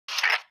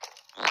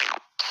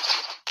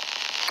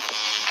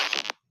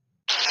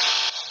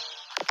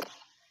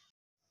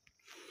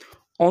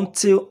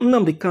Until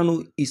Nnamdi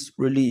Kanu is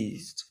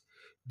released,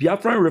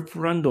 Biafran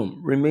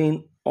referendum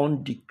remain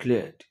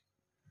undeclared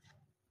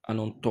and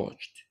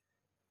untouched.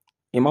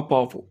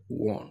 Ipob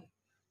won.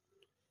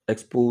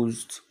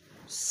 Exposed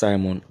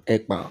Simon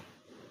Ekpa.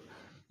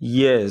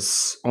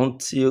 Yes,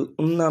 until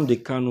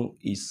Nnamdi Kanu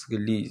is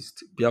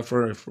released,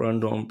 Biafra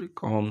referendum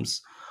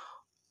becomes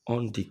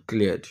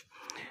undeclared.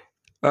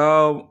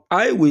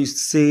 I will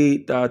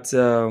say that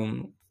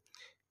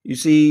you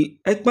see,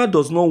 Ekpa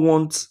does not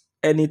want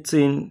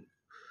anything.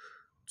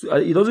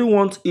 He doesn't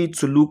want it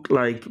to look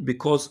like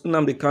because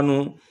Nnamdi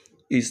Kanu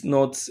is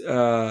not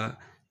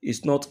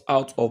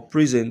out of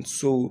prison,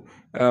 so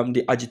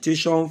the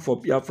agitation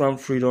for Biafran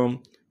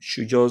freedom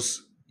should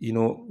just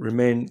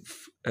remain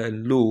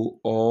low,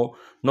 or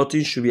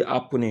nothing should be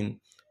happening.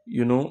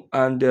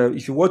 And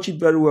if you watch it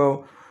very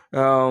well,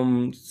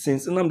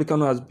 since Nnamdi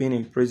Kanu has been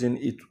in prison,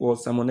 it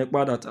was Simon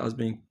Ekpa that has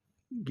been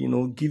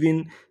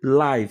giving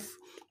life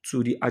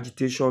to the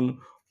agitation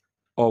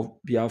of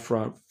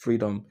Biafra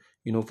freedom,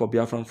 for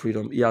Biafran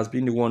freedom. He has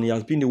been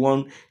the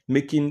one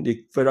making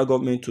the federal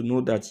government to know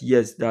that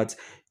yes, that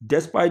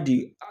despite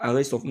the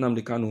arrest of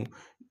Nnamdi Kanu,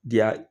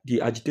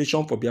 the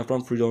agitation for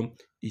Biafran freedom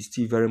is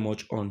still very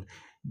much on,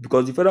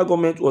 because the federal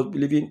government was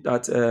believing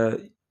that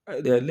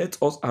let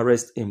us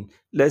arrest him.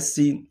 Let's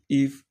see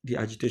if the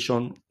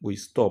agitation will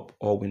stop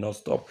or will not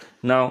stop.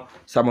 Now,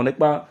 Simon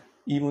Ekpa,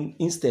 even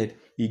instead,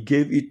 he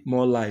gave it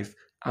more life,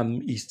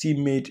 and he still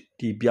made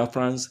the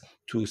Biafrans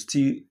to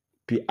still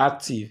be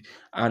active,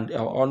 and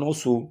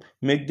also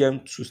make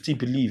them to still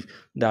believe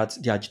that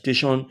the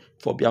agitation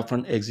for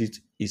Biafran exit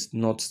is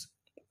not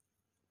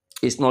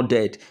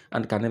dead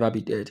and can never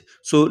be dead.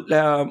 So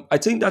I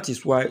think that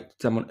is why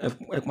Simon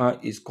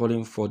Ekpa is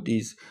calling for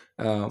this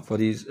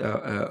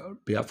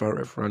Biafra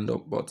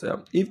referendum. But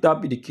if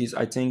that be the case,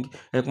 I think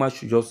Ekpa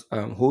should just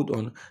hold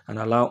on and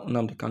allow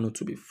Nnamdi Kanu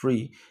to be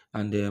free,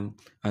 and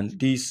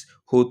this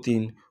whole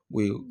thing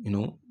will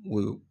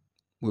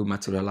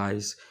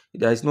materialize.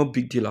 There is no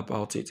big deal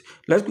about it.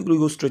 Let's quickly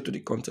go straight to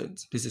the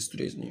content. This is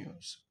today's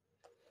news.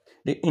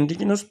 The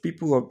indigenous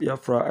people of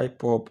Biafra,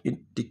 Ipob,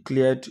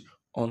 declared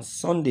on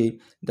Sunday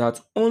that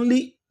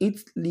only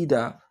its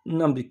leader,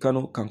 Nnamdi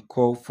Kanu, can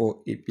call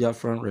for a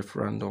Biafran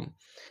referendum.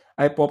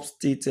 Ipob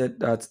stated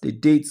that the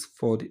dates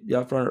for the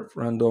Biafran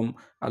referendum,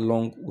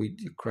 along with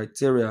the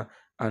criteria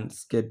and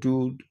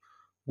schedule,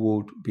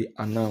 would be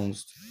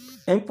announced,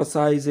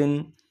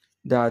 emphasizing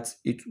that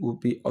it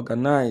would be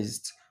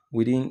organized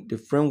within the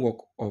framework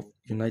of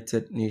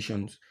United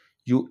Nations,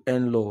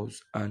 UN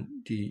laws, and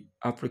the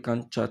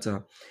African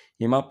Charter.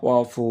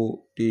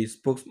 Powerful, the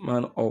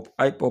spokesman of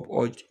Ipob,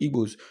 urged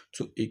Igbos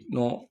to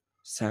ignore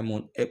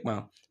Simon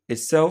Ekpa, a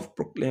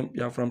self-proclaimed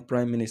Biafran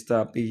prime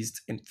minister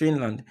based in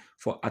Finland,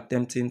 for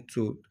attempting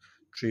to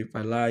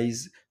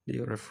trivialize the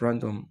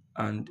referendum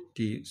and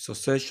the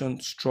succession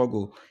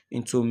struggle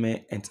into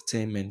mere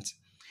entertainment.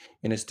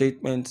 In a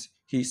statement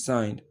he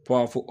signed,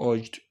 Powerful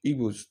urged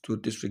Igbos to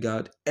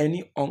disregard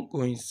any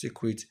ongoing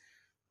secret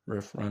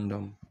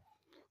referendum.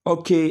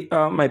 Okay,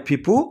 my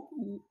people,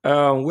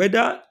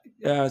 whether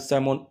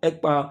Simon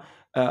Ekpa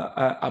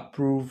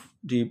approve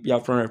the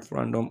Biafran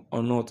referendum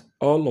or not,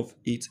 all of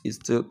it is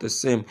still the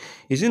same.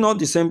 Is it not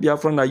the same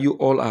Biafran that you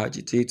all are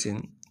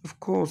agitating? Of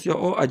course, you're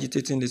all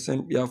agitating the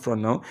same Biafra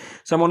now.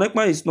 Simon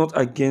Ekpa is not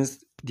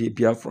against the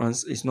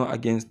Biafrans, is not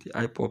against the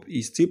Ipob.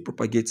 He's still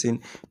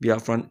propagating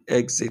Biafran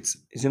exits.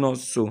 Is it not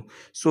so?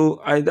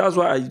 So that's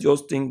why I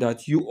just think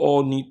that you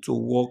all need to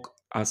work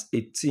as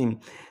a team.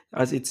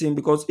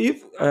 Because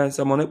if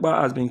Simon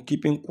Ekpa has been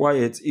keeping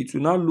quiet, it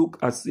will now look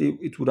as if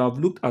it would have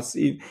looked as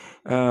if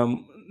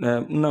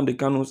Nnamdi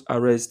Kanu's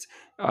arrest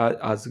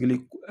has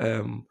really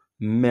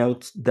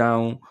melt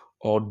down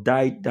or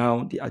died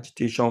down the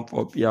agitation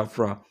for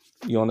Biafra.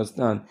 You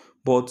understand?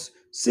 But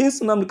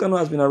since Nnamdi Kanu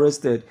has been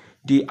arrested,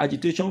 the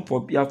agitation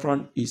for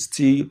Biafran is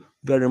still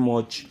very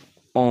much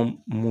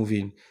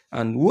unmoving.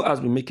 And who has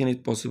been making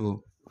it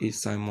possible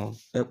is Simon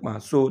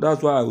Ekpa. So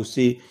that's why I would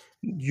say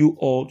you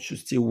all should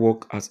still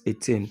work as a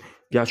team.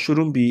 There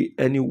shouldn't be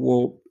any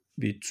war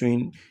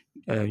between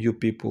you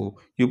people.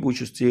 You people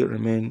should still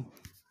remain,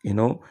 in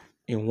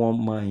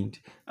one mind,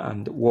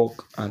 and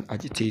work and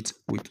agitate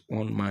with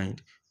one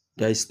mind.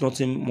 There is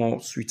nothing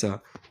more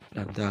sweeter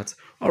than that.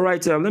 All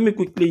right, let me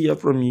quickly hear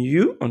from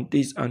you on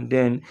this, and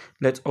then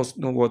let us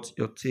know what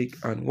your take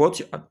and what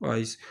your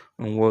advice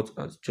on what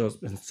has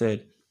just been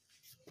said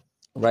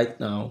right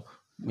now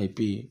may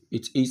be.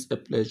 It is a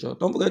pleasure.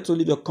 Don't forget to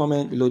leave your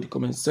comment below the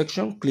comment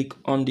section. Click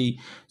on the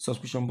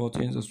subscription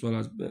buttons as well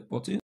as bell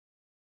buttons